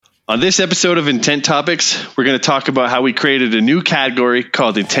On this episode of Intent Topics, we're going to talk about how we created a new category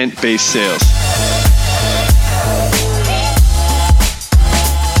called intent-based sales.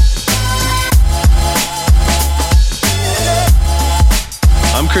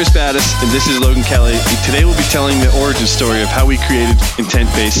 I'm Chris Battis, and this is Logan Kelly, and today we'll be telling the origin story of how we created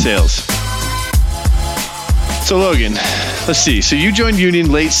intent-based sales. So Logan, let's see. So you joined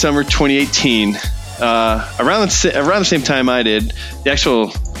Union late summer 2018, around the same time I did. The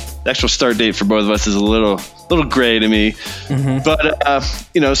actual start date for both of us is a little gray to me. Mm-hmm.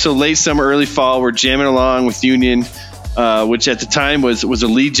 But, so late summer, early fall, we're jamming along with Union, which at the time was a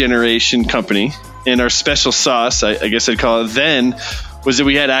lead generation company. And our special sauce, I guess I'd call it then, was that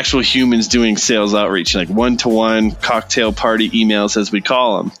we had actual humans doing sales outreach, like one-to-one cocktail party emails, as we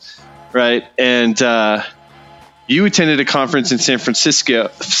call them. Right. And you attended a conference in San Francisco.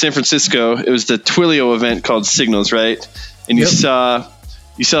 It was the Twilio event called Signals, right? And you saw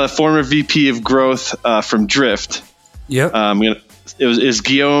the former VP of growth from Drift. Yep. It was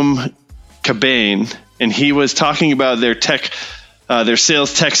Guillaume Cabane, and he was talking about their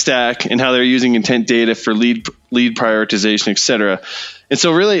sales tech stack and how they're using intent data for lead prioritization, et cetera. And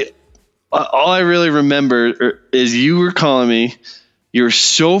so really, all I really remember is you were calling me. You were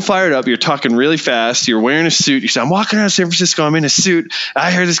so fired up. You're talking really fast. You're wearing a suit. You said, I'm walking around San Francisco. I'm in a suit.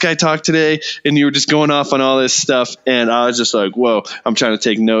 I heard this guy talk today. And you were just going off on all this stuff. And I was just like, whoa, I'm trying to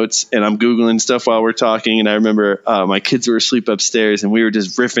take notes. And I'm Googling stuff while we're talking. And I remember my kids were asleep upstairs and we were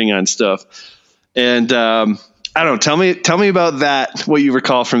just riffing on stuff. And I don't know. Tell me about that, what you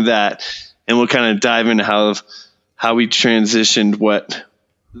recall from that. And we'll kind of dive into how we transitioned what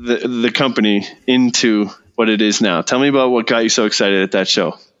the company into what it is now. Tell me about what got you so excited at that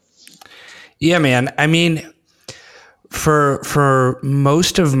show. Yeah, man. I mean, for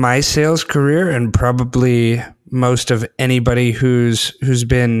most of my sales career, and probably most of anybody who's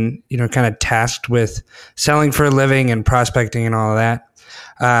been, kind of tasked with selling for a living and prospecting and all of that,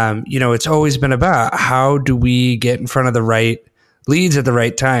 it's always been about how do we get in front of the right leads at the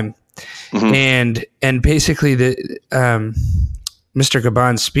right time. Mm-hmm. And basically Mr.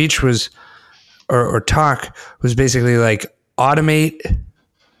 Cabane's speech was, or talk was basically like, automate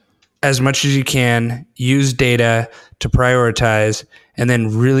as much as you can, use data to prioritize, and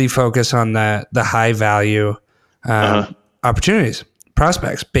then really focus on the high value opportunities,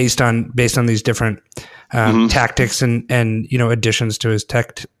 prospects based on these different tactics and additions to his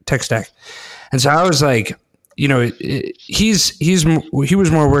tech stack. And so I was like, he was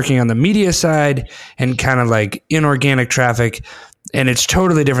more working on the media side and kind of like inorganic traffic. And it's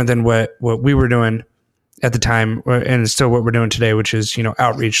totally different than what we were doing at the time, and it's still what we're doing today, which is,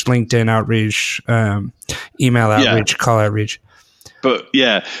 outreach, LinkedIn outreach, email outreach, call outreach. But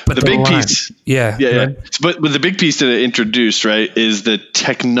the big piece. Yeah. But the big piece that it introduced, right, is the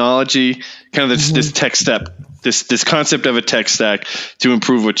technology, kind of this tech step, this concept of a tech stack to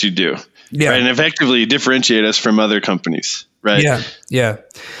improve what you do. Yeah. Right, and effectively differentiate us from other companies. Right. Yeah.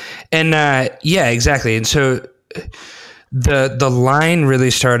 And exactly. And so the line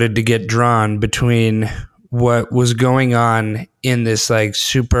really started to get drawn between what was going on in this like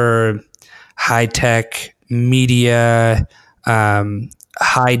super high tech media,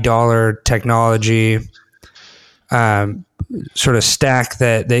 high dollar technology, sort of stack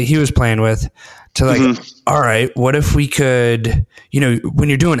that he was playing with, to like, all right, what if we could, when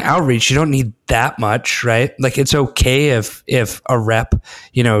you're doing outreach, you don't need that much, right? Like it's okay if a rep,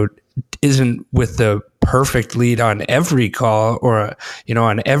 isn't with the perfect lead on every call or,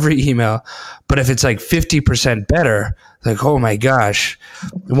 on every email. But if it's like 50% better, like, oh my gosh,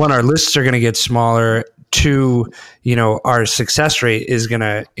 one, our lists are going to get smaller. Two, our success rate is going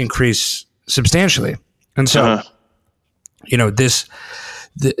to increase substantially. And so,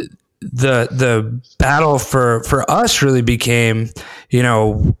 the battle for us really became,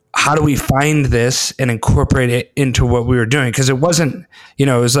 how do we find this and incorporate it into what we were doing? Because it wasn't,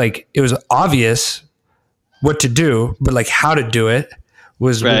 it was obvious what to do, but like how to do it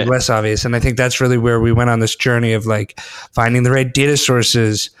was less obvious. And I think that's really where we went on this journey of like finding the right data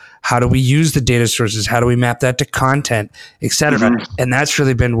sources. How do we use the data sources? How do we map that to content, et cetera? Mm-hmm. And that's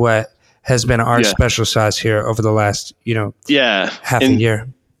really been what has been our special sauce here over the last, half a year.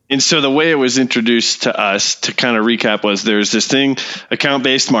 And so the way it was introduced to us, to kind of recap, was there's this thing,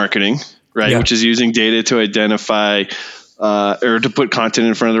 account-based marketing, right? Yeah. Which is using data to identify or to put content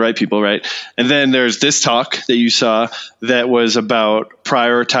in front of the right people, right? And then there's this talk that you saw that was about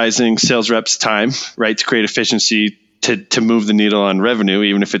prioritizing sales reps' time, right? To create efficiency, to move the needle on revenue,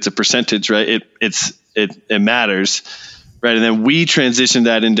 even if it's a percentage, right? It matters, right? And then we transitioned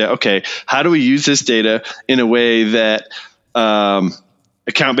that into, okay, how do we use this data in a way that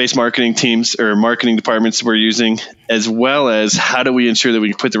account-based marketing teams or marketing departments we're using, as well as how do we ensure that we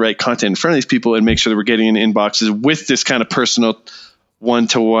can put the right content in front of these people and make sure that we're getting in inboxes with this kind of personal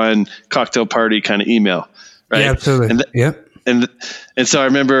one-to-one cocktail party kind of email, right? Yeah, absolutely. And so I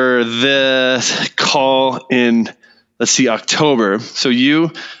remember the call in, let's see, October. So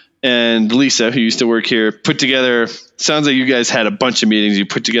you and Lisa, who used to work here, put together, sounds like you guys had a bunch of meetings. You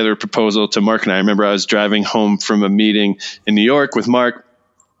put together a proposal to Mark and I. Remember I was driving home from a meeting in New York with Mark,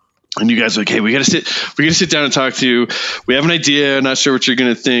 and you guys were like, hey, we got to sit down and talk to you. We have an idea. Not sure what you're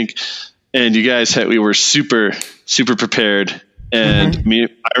going to think. And you guys we were super, super prepared. And I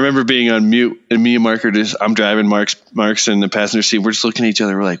remember being on mute, and me and Mark I'm driving, Mark's in the passenger seat. We're just looking at each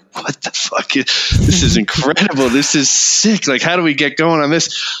other. We're like, what the fuck? This is incredible. This is sick. Like, how do we get going on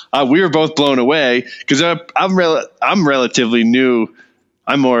this? We were both blown away because I'm relatively new.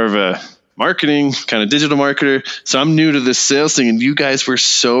 I'm more of a marketing kind of digital marketer. So I'm new to this sales thing, and you guys were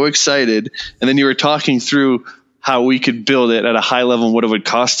so excited. And then you were talking through how we could build it at a high level and what it would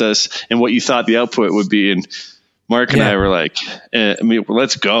cost us and what you thought the output would be. And Mark and I were like,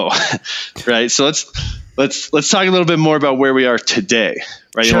 let's go. Right. So let's talk a little bit more about where we are today.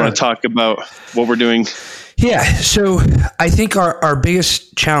 Right. Sure. You want to talk about what we're doing? Yeah. So I think our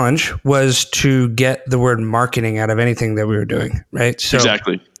biggest challenge was to get the word marketing out of anything that we were doing. Right. So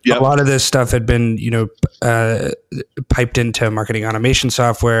exactly. Yep. A lot of this stuff had been, piped into marketing automation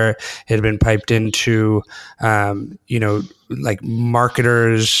software. It had been piped into, like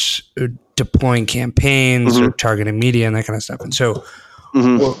marketers deploying campaigns or targeting media and that kind of stuff. And so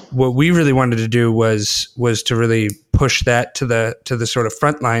what we really wanted to do was to really push that to the sort of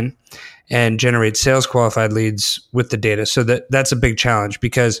front line and generate sales qualified leads with the data. So that's a big challenge,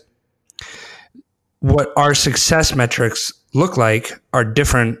 because what our success metrics look like are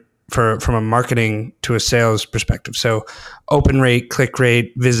different from a marketing to a sales perspective. So open rate, click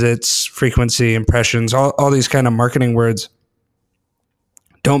rate, visits, frequency, impressions, all these kind of marketing words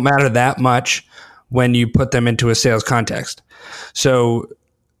don't matter that much when you put them into a sales context. So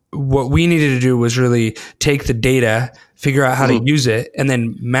what we needed to do was really take the data, figure out how to use it, and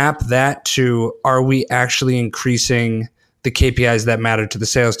then map that to, are we actually increasing the KPIs that matter to the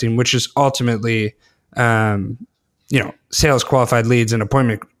sales team, which is ultimately, sales qualified leads and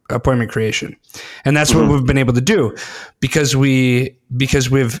appointment creation. And that's what we've been able to do because we've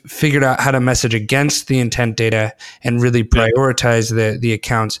figured out how to message against the intent data and really prioritize the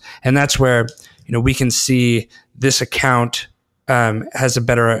accounts. And that's where, we can see this account has a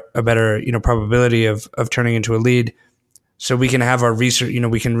better probability of turning into a lead. So we can have our research,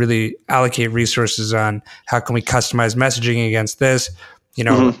 we can really allocate resources on how can we customize messaging against this,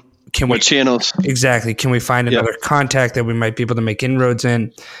 what channels? Exactly. Can we find another contact that we might be able to make inroads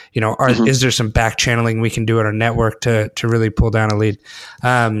in? Is there some back channeling we can do at our network to really pull down a lead?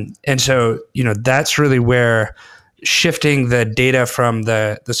 And so, that's really where shifting the data from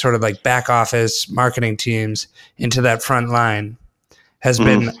the sort of like back office marketing teams into that front line has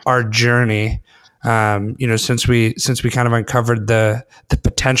been our journey. Since we kind of uncovered the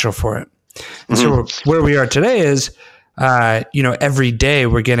potential for it. And so where we are today is, every day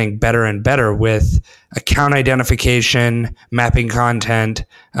we're getting better and better with account identification, mapping content,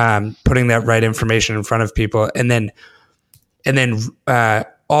 putting that right information in front of people, and then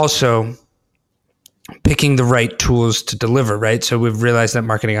also picking the right tools to deliver, right? So we've realized that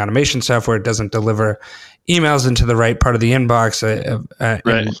marketing automation software doesn't deliver emails into the right part of the inbox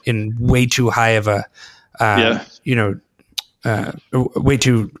in way too high of a, way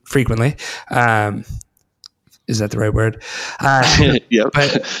too frequently. Is that the right word?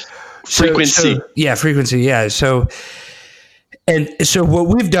 But frequency. Frequency. Yeah. So what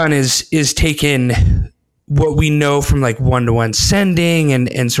we've done is taken what we know from like one-to-one sending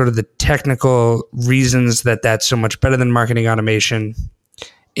and sort of the technical reasons that's so much better than marketing automation.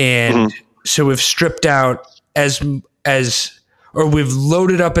 And so we've stripped out or we've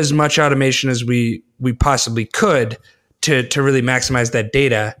loaded up as much automation as we possibly could to really maximize that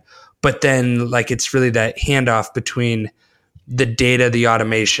data. But then it's really that handoff between the data, the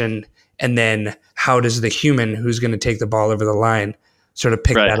automation, and then how does the human who's going to take the ball over the line sort of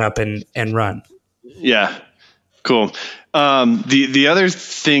pick that up and run? Yeah. Cool. The other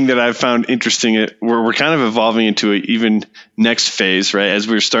thing that I've found interesting, we're kind of evolving into an even next phase, right? As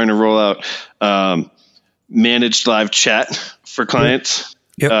we're starting to roll out managed live chat for clients.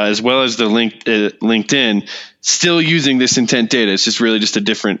 As well as the LinkedIn, still using this intent data. It's just really just a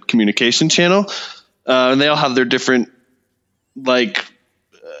different communication channel. And they all have their different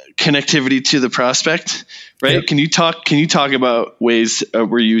connectivity to the prospect, right? Yep. Can you talk about ways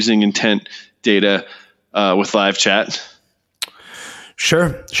we're using intent data with live chat?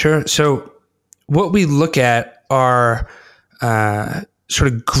 Sure. So what we look at are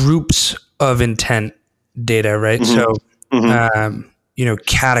sort of groups of intent data, right? Mm-hmm. So,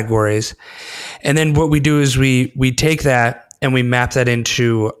 categories. And then what we do is we take that and we map that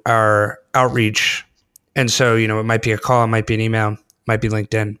into our outreach. And so, it might be a call, it might be an email, it might be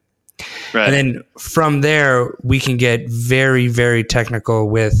LinkedIn. Right. And then from there, we can get very, very technical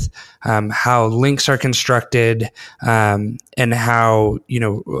with how links are constructed and how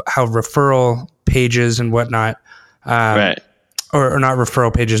referral pages and whatnot. Right. Or not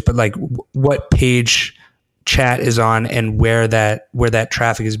referral pages, but like what page chat is on and where that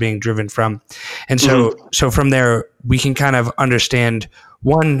traffic is being driven from. And so from there, we can kind of understand,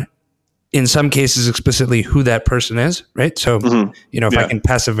 one, in some cases explicitly who that person is, right? So, if I can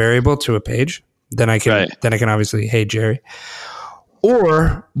pass a variable to a page, then I can obviously, hey, Jerry.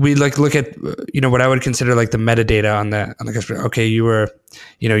 Or we look at, what I would consider like the metadata on the customer. Okay, you're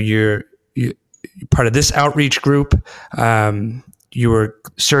part of this outreach group. You were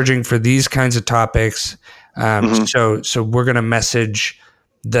searching for these kinds of topics. So we're going to message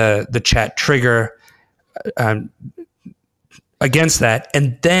the chat trigger against that.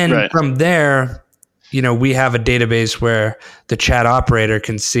 And then from there, we have a database where the chat operator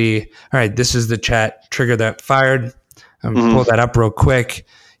can see, all right, this is the chat trigger that fired. Pull that up real quick.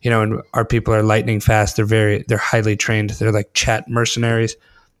 And our people are lightning fast. They're highly trained. They're like chat mercenaries.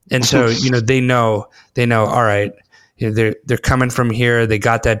 And so, they know, all right, they're coming from here. They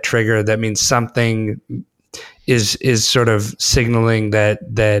got that trigger. That means something is sort of signaling that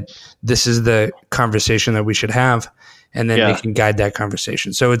this is the conversation that we should have. And then they can guide that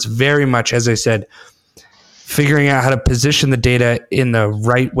conversation. So it's very much, as I said, figuring out how to position the data in the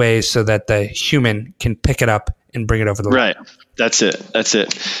right way so that the human can pick it up and bring it over the line. Right. That's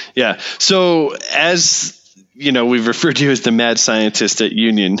it. Yeah. So as we've referred to you as the mad scientist at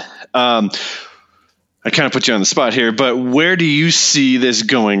Union. I kind of put you on the spot here, but where do you see this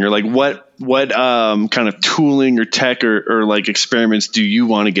going, or like what kind of tooling or tech or like experiments do you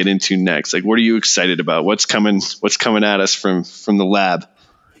want to get into next? Like, what are you excited about? What's coming at us from the lab?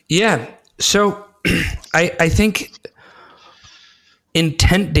 Yeah. So I think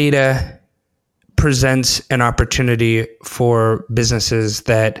intent data presents an opportunity for businesses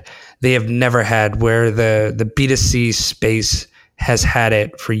that they have never had, where the B2C space has had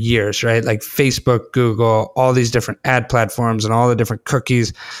it for years, right? Like Facebook, Google, all these different ad platforms and all the different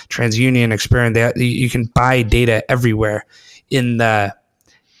cookies, TransUnion, Experian, you can buy data everywhere in the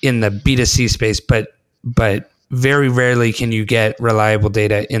B2C space, but very rarely can you get reliable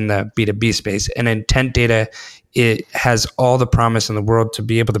data in the B2B space. And intent data, it has all the promise in the world to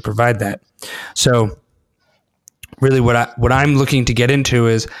be able to provide that. So really what I'm looking to get into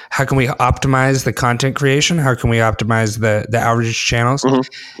is how can we optimize the content creation? How can we optimize the outreach channels? And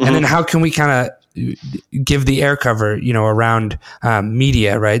then how can we kind of give the air cover, around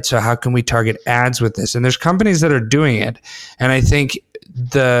media, right? So how can we target ads with this? And there's companies that are doing it. And I think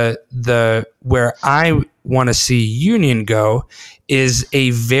the where I want to see Union go is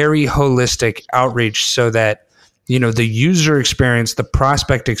a very holistic outreach so that the user experience, the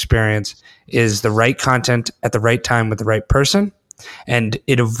prospect experience is the right content at the right time with the right person. And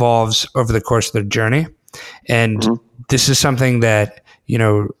it evolves over the course of their journey. And this is something that,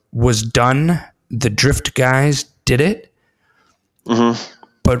 was done. The Drift guys did it.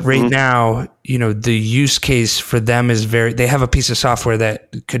 But right now, the use case for them is they have a piece of software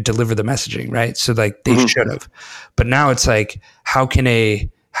that could deliver the messaging, right? So like they should have. But now it's like, how can a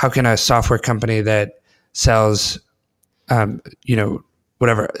software company that sells,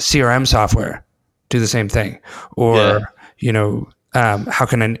 whatever CRM software do the same thing? Or, how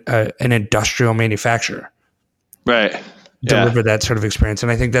can an industrial manufacturer deliver that sort of experience?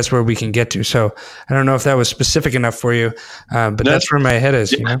 And I think that's where we can get to. So I don't know if that was specific enough for you, but that's where my head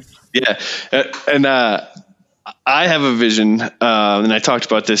is. Yeah. And I have a vision, and I talked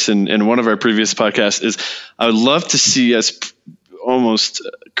about this in one of our previous podcasts, is I would love to see us almost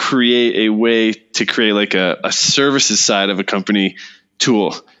create a way to create like a services side of a company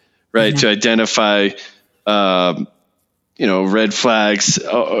tool, right? To identify, red flags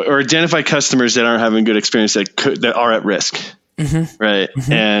or identify customers that aren't having good experience that are at risk. Right.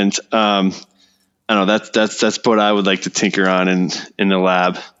 And, I don't know, that's what I would like to tinker on in the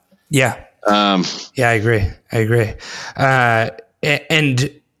lab. Yeah. I agree.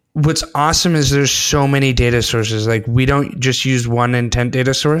 And what's awesome is there's so many data sources. Like we don't just use one intent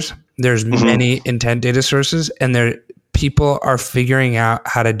data source. There's many intent data sources, and people are figuring out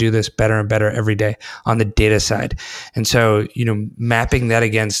how to do this better and better every day on the data side. And so, mapping that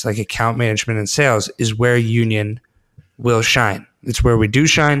against like account management and sales is where Union will shine, It's where we do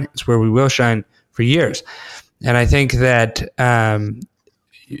shine. It's where we will shine for years. And I think that,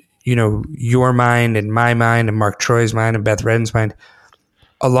 your mind and my mind and Mark Troy's mind and Beth Redden's mind,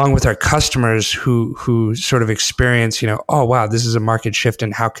 along with our customers who sort of experience, oh, wow, this is a market shift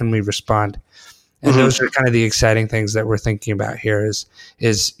and how can we respond? And those are kind of the exciting things that we're thinking about here is,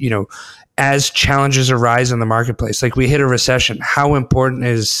 as challenges arise in the marketplace, like we hit a recession, how important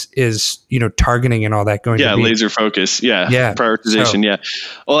is targeting and all that going to be? Laser focus. Yeah. Prioritization.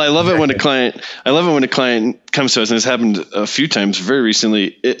 Well, I love it when a client comes to us, and it's happened a few times very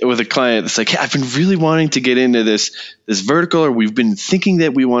recently with a client that's like, hey, I've been really wanting to get into this vertical, or we've been thinking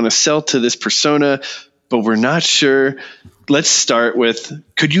that we want to sell to this persona, but we're not sure. Let's start with,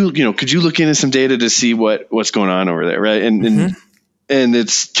 could you look into some data to see what's going on over there, right? And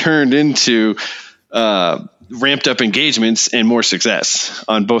it's turned into ramped up engagements and more success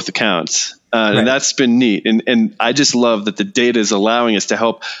on both accounts, and that's been neat. And I just love that the data is allowing us to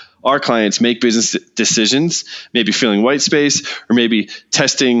help our clients make business decisions, maybe filling white space or maybe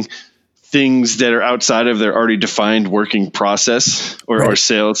testing things that are outside of their already defined working process or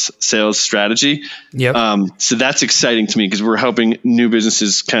sales strategy. So that's exciting to me because we're helping new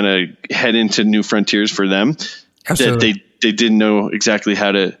businesses kind of head into new frontiers for them. Absolutely. That they didn't know exactly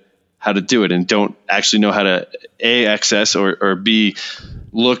how to do it and don't actually know how to A, access or B,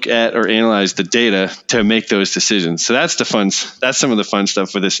 look at or analyze the data to make those decisions. So that's some of the fun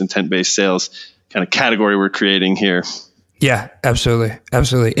stuff with this intent-based sales kind of category we're creating here. Yeah, absolutely.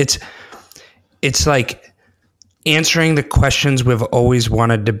 It's like answering the questions we've always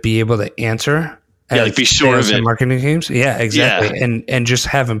wanted to be able to answer. Yeah, like be sure of it. Marketing teams. Yeah, exactly. Yeah. And just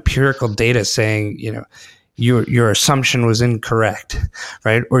have empirical data saying, your assumption was incorrect,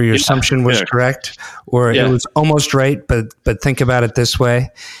 right? Or your assumption was correct, or it was almost right, but think about it this way,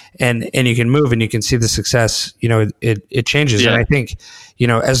 and you can move and you can see the success. It changes, and I think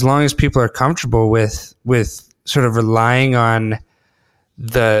as long as people are comfortable with sort of relying on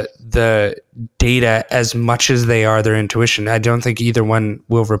the data as much as they are their intuition, I don't think either one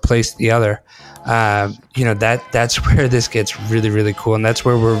will replace the other. That's where this gets really, really cool, and that's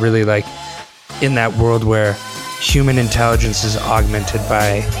where we're really like in that world where human intelligence is augmented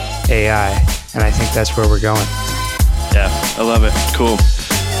by AI, and I think that's where we're going. Yeah, I love it. Cool.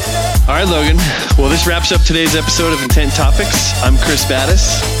 All right, Logan. Well, this wraps up today's episode of Intent Topics. I'm Chris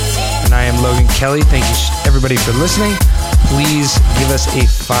Battis. And I am Logan Kelly. Thank you, everybody, for listening. Please give us a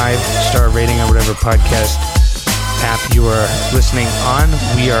 5-star rating on whatever podcast app you are listening on.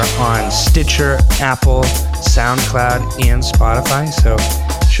 We are on Stitcher, Apple, SoundCloud, and Spotify, so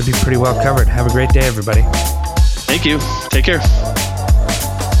should be pretty well covered. Have a great day, everybody. Thank you. Take care.